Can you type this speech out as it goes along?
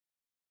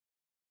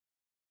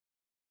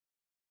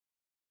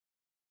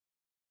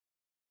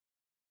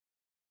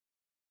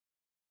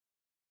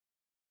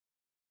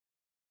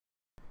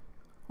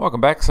Welcome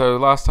back. So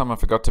last time I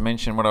forgot to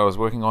mention what I was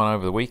working on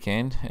over the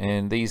weekend,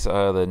 and these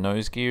are the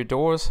nose gear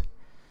doors.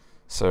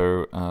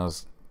 So I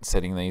was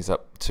setting these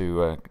up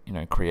to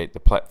create the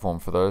platform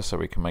for those so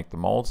we can make the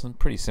molds, and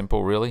pretty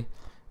simple really.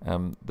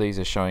 These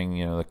are showing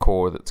the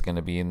core that's going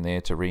to be in there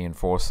to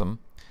reinforce them.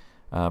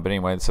 But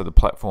anyway, so the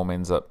platform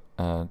ends up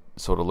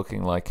sort of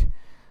looking like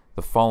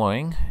the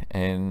following,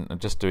 and I'm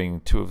just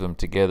doing two of them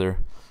together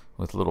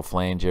with a little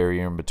flange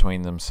area in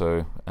between them,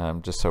 so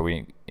just so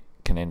we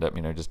can end up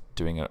just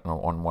doing it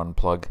on one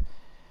plug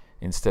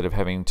instead of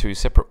having two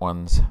separate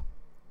ones.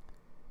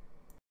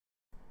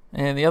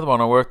 And the other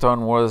one I worked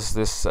on was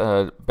this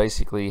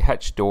basically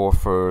hatch door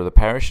for the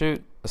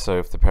parachute. So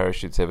if the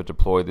parachute's ever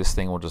deployed, this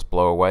thing will just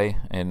blow away,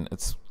 and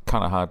it's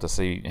kind of hard to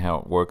see how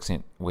it works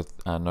with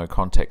no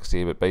context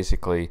here, but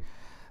basically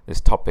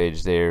this top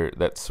edge there,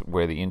 that's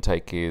where the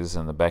intake is,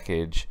 and the back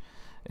edge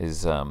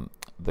is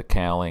the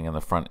cowling, and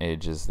the front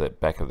edge is the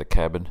back of the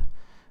cabin,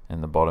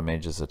 and the bottom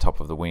edge is the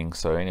top of the wing.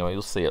 So anyway,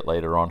 you'll see it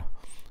later on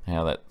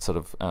how that sort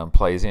of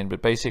plays in,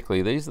 but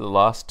basically these are the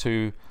last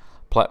two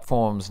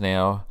platforms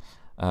now,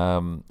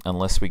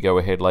 unless we go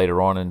ahead later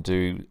on and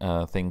do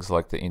things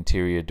like the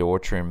interior door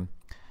trim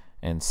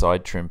and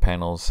side trim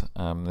panels.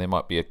 There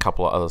might be a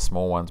couple of other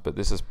small ones, but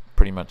this is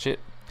pretty much it.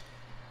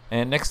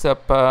 And next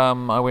up,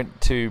 I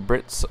went to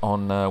Britt's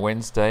on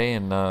Wednesday,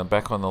 and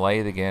back on the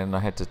lathe again.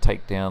 I had to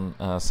take down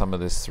some of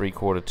this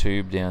 3/4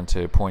 tube down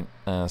to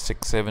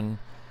 0.67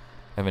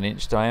 of an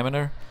inch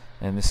diameter,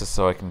 and this is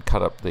so I can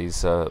cut up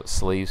these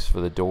sleeves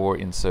for the door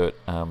insert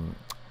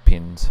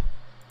pins.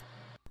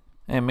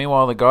 And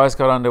meanwhile, the guys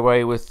got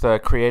underway with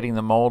creating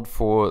the mold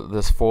for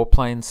this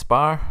 4-plane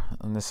spar,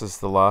 and this is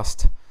the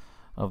last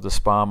of the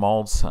spar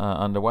molds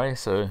underway,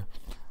 so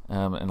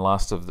and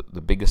last of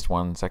the biggest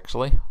ones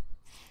actually.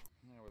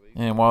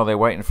 And while they're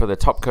waiting for the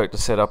top coat to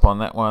set up on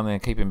that one, they're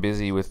keeping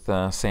busy with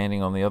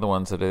sanding on the other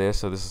ones that are there.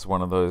 So this is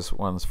one of those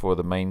ones for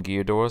the main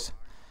gear doors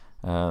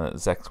that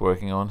Zach's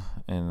working on,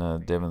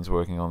 and Devin's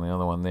working on the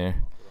other one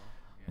there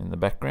in the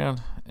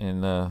background.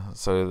 And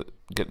so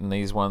getting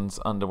these ones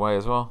underway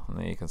as well, and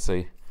there you can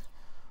see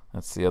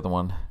that's the other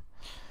one.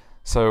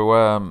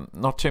 So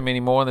not too many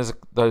more. There's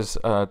those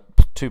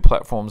two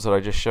platforms that I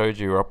just showed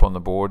you are up on the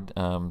board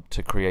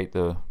to create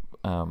the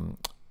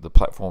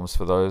platforms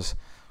for those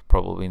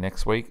probably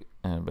next week.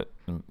 But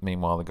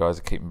meanwhile, the guys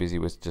are keeping busy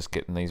with just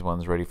getting these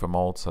ones ready for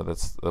mold. So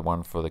that's the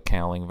one for the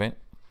cowling vent.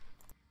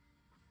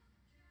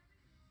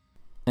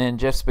 And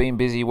Jeff's been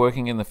busy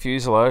working in the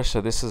fuselage,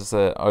 so this is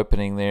the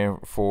opening there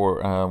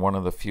for one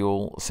of the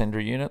fuel sender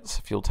units,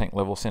 fuel tank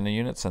level sender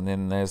units, and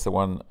then there's the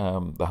one,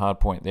 the hard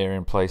point there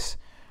in place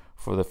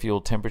for the fuel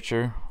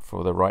temperature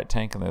for the right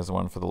tank, and there's the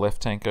one for the left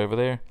tank over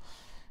there.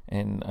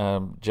 And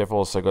Jeff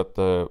also got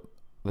the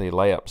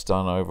layups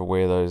done over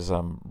where those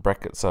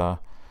brackets are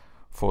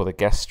for the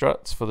gas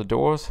struts for the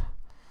doors,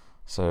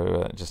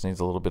 so it just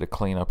needs a little bit of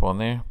cleanup on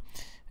there.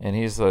 And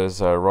here's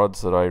those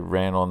rods that I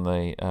ran on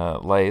the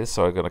lathe,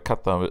 so I've got to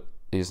cut them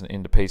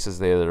into pieces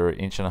there that are 1.5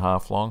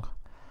 inches long.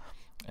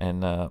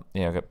 And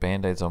yeah, I've got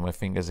band-aids on my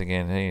fingers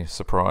again. Hey,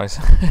 surprise.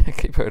 I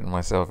keep hurting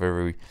myself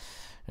every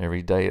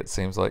day, it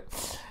seems like.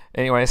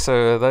 Anyway,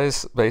 so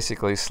those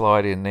basically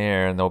slide in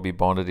there, and they'll be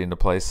bonded into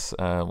place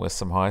with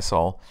some high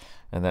sol,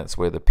 and that's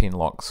where the pin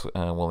locks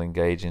will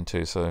engage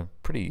into. So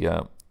pretty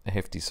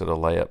hefty sort of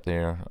layup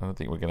there. I don't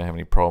think we're going to have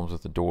any problems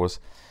with the doors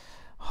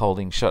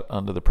holding shut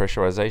under the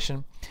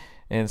pressurization.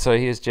 And so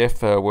here's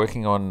Jeff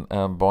working on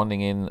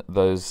bonding in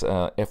those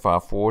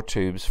FR4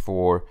 tubes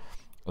for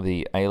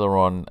the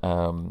aileron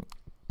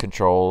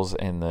controls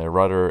and the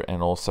rudder,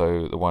 and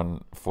also the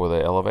one for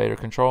the elevator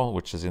control,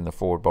 which is in the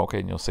forward bulkhead,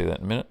 and you'll see that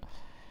in a minute.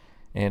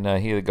 And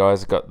here the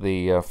guys have got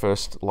the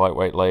first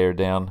lightweight layer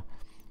down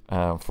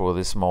for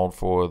this mold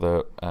for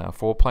the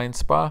 4-plane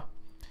spar.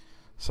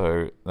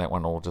 So that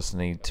one will just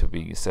need to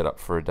be set up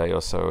for a day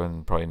or so,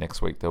 and probably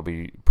next week they'll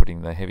be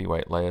putting the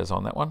heavyweight layers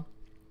on that one.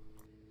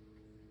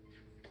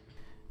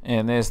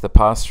 And there's the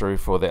pass-through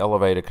for the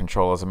elevator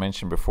control, as I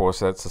mentioned before.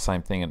 So that's the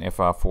same thing, an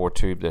FR4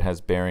 tube that has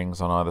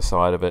bearings on either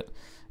side of it,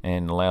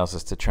 and allows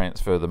us to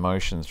transfer the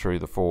motion through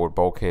the forward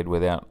bulkhead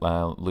without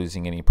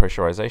losing any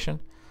pressurization.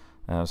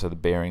 So the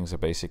bearings are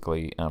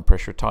basically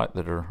pressure tight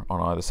that are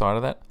on either side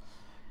of that.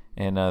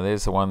 And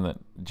there's the one that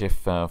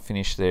Jeff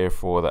finished there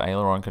for the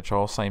aileron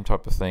control, same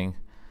type of thing.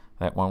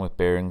 That one with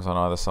bearings on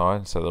either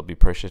side, so they'll be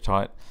pressure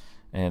tight.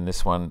 And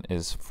this one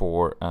is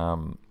for,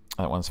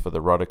 that one's for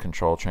the rudder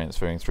control,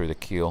 transferring through the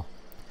keel.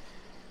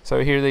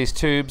 So here are these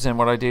tubes, and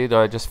what I did,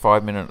 I just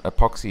 5-minute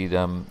epoxied,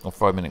 or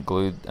 5-minute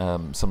glued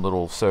some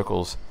little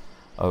circles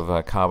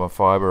of carbon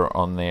fiber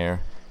on there,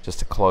 just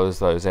to close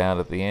those out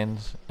at the end.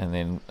 And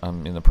then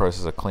I'm in the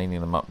process of cleaning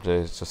them up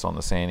just on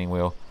the sanding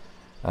wheel.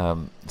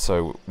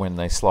 So when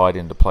they slide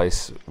into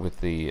place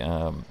with the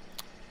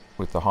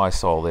high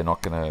sol, they're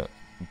not going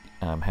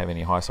to have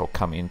any high sol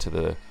come into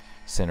the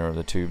center of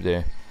the tube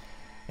there.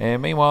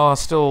 And meanwhile, I'm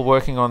still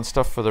working on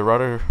stuff for the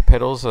rudder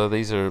pedals.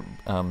 These are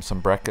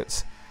some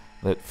brackets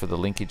that for the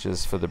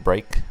linkages for the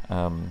brake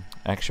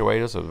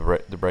actuators,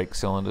 or the brake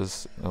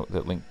cylinders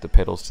that link the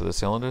pedals to the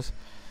cylinders.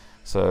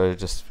 So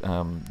just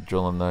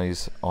drilling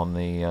those on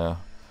the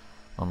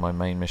on my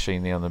main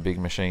machine there, on the big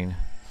machine,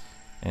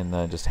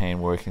 and just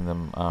hand working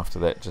them after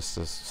that, just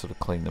to sort of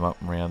clean them up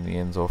and round the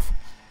ends off,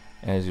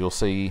 as you'll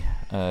see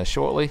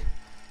shortly.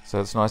 So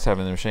it's nice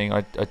having the machine.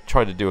 I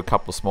tried to do a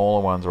couple of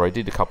smaller ones, or I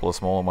did a couple of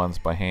smaller ones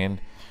by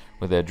hand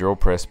with our drill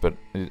press, but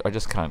I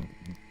just can't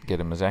get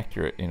them as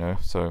accurate, you know.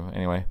 So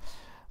anyway,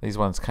 these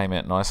ones came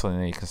out nicely,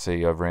 and you can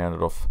see I've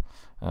rounded off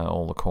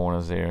all the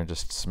corners there and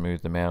just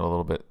smoothed them out a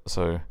little bit,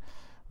 so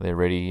they're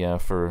ready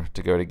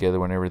to go together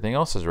when everything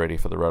else is ready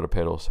for the rudder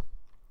pedals.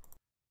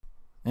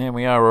 And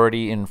we are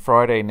already in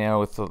Friday now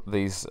with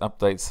these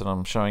updates that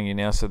I'm showing you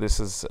now. So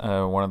this is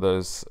one of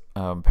those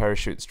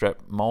parachute strap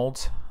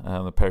molds,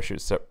 the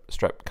parachute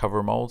strap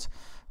cover molds,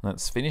 and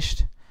that's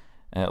finished.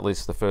 At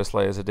least the first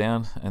layers are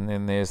down, and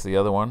then there's the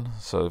other one.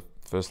 So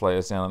first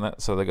layers down on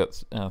that. So they've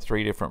got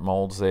 3 different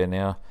molds there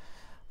now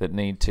that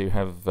need to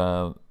have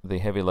the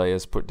heavy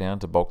layers put down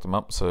to bulk them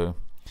up. So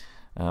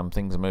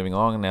things are moving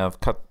along, and now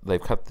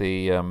they've cut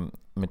the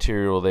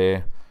material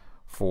there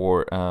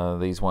for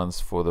these ones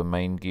for the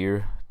main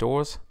gear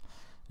doors,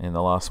 and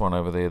the last one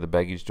over there, the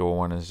baggage door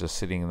one, is just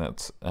sitting, and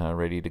that's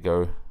ready to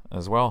go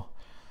as well.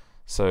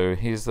 So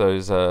here's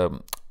those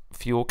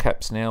fuel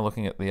caps now,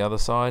 looking at the other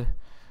side,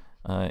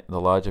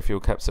 the larger fuel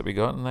caps that we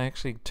got, and they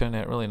actually turned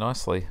out really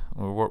nicely.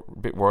 We were a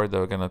bit worried they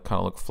were going to kind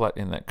of look flat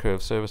in that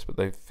curved surface, but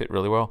they fit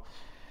really well.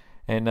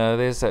 And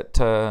there's that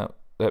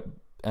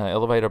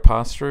elevator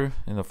pass-through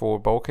in the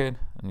forward bulkhead,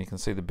 and you can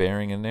see the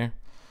bearing in there.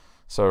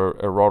 So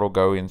a rod will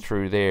go in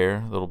through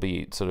there that'll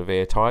be sort of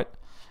airtight,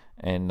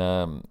 and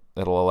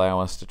that'll allow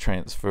us to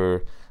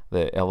transfer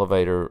the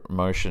elevator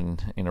motion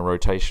in a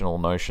rotational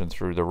motion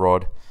through the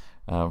rod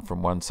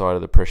from one side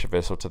of the pressure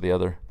vessel to the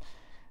other.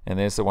 And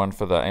there's the one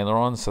for the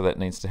aileron, so that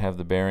needs to have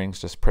the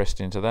bearings just pressed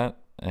into that,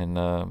 and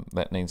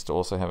that needs to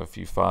also have a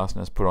few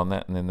fasteners put on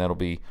that, and then that'll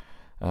be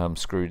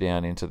screwed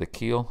down into the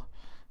keel,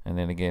 and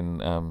then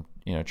again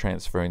you know,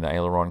 transferring the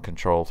aileron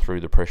control through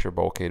the pressure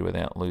bulkhead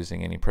without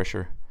losing any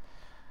pressure.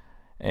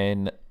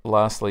 And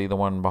lastly, the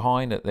one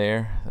behind it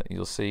there that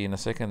you'll see in a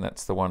second,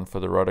 that's the one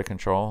for the rudder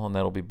control, and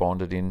that'll be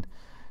bonded in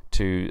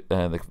to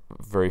the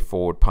very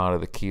forward part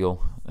of the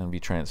keel and be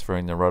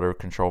transferring the rudder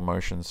control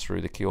motions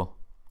through the keel.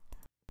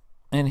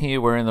 And here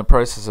we're in the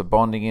process of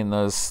bonding in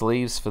those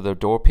sleeves for the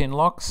door pin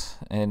locks.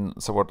 And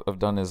so what I've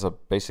done is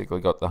I've basically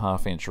got the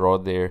 1/2-inch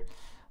rod there,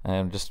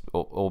 and just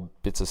all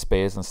bits of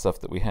spares and stuff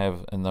that we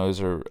have, and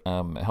those are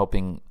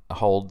helping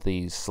hold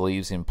these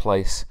sleeves in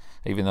place.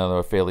 Even though they're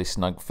a fairly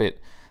snug fit,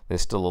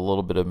 there's still a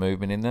little bit of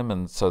movement in them,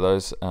 and so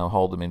those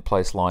hold them in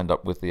place, lined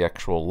up with the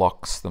actual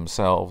locks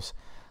themselves,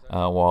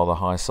 while the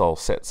high sole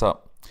sets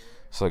up.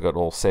 So I've got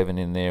all 7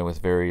 in there with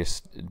various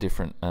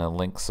different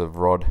lengths of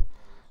rod,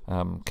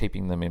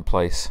 keeping them in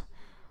place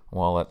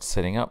while that's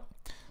setting up.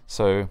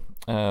 So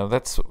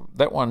that's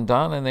that one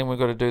done, and then we've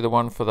got to do the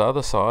one for the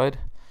other side,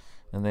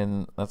 and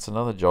then that's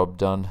another job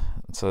done.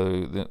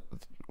 So it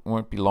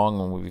won't be long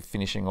when we'll be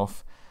finishing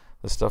off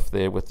the stuff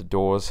there with the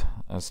doors.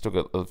 I've still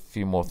got a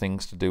few more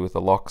things to do with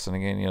the locks, and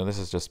again, you know, this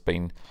has just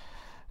been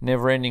a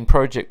never-ending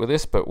project with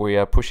this, but we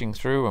are pushing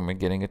through and we're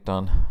getting it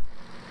done.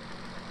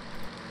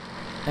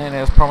 And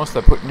as promised,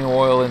 I put new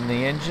oil in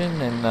the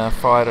engine and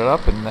fired it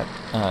up, and that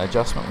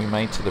adjustment we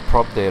made to the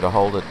prop there to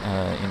hold it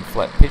in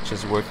flat pitch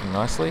is working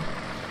nicely.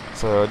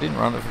 So I didn't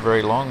run it for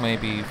very long,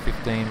 maybe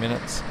 15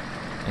 minutes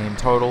in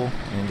total,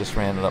 and just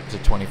ran it up to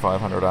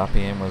 2500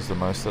 RPM was the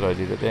most that I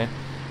did it there.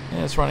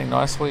 Yeah, it's running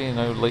nicely,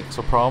 no leaks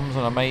or problems,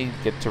 and I may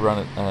get to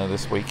run it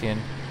this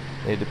weekend.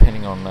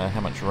 Depending on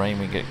how much rain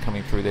we get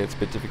coming through there, it's a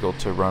bit difficult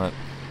to run it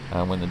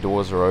when the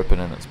doors are open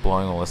and it's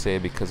blowing all this air,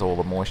 because all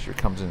the moisture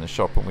comes in the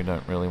shop and we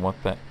don't really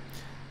want that.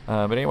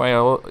 But anyway,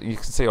 you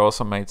can see I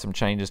also made some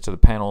changes to the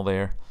panel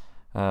there,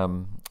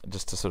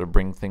 just to sort of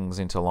bring things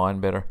into line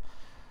better.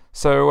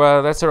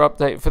 So that's our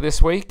update for this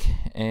week,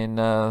 and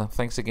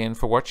thanks again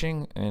for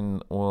watching,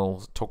 and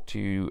we'll talk to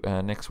you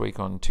next week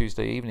on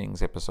Tuesday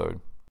evening's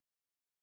episode.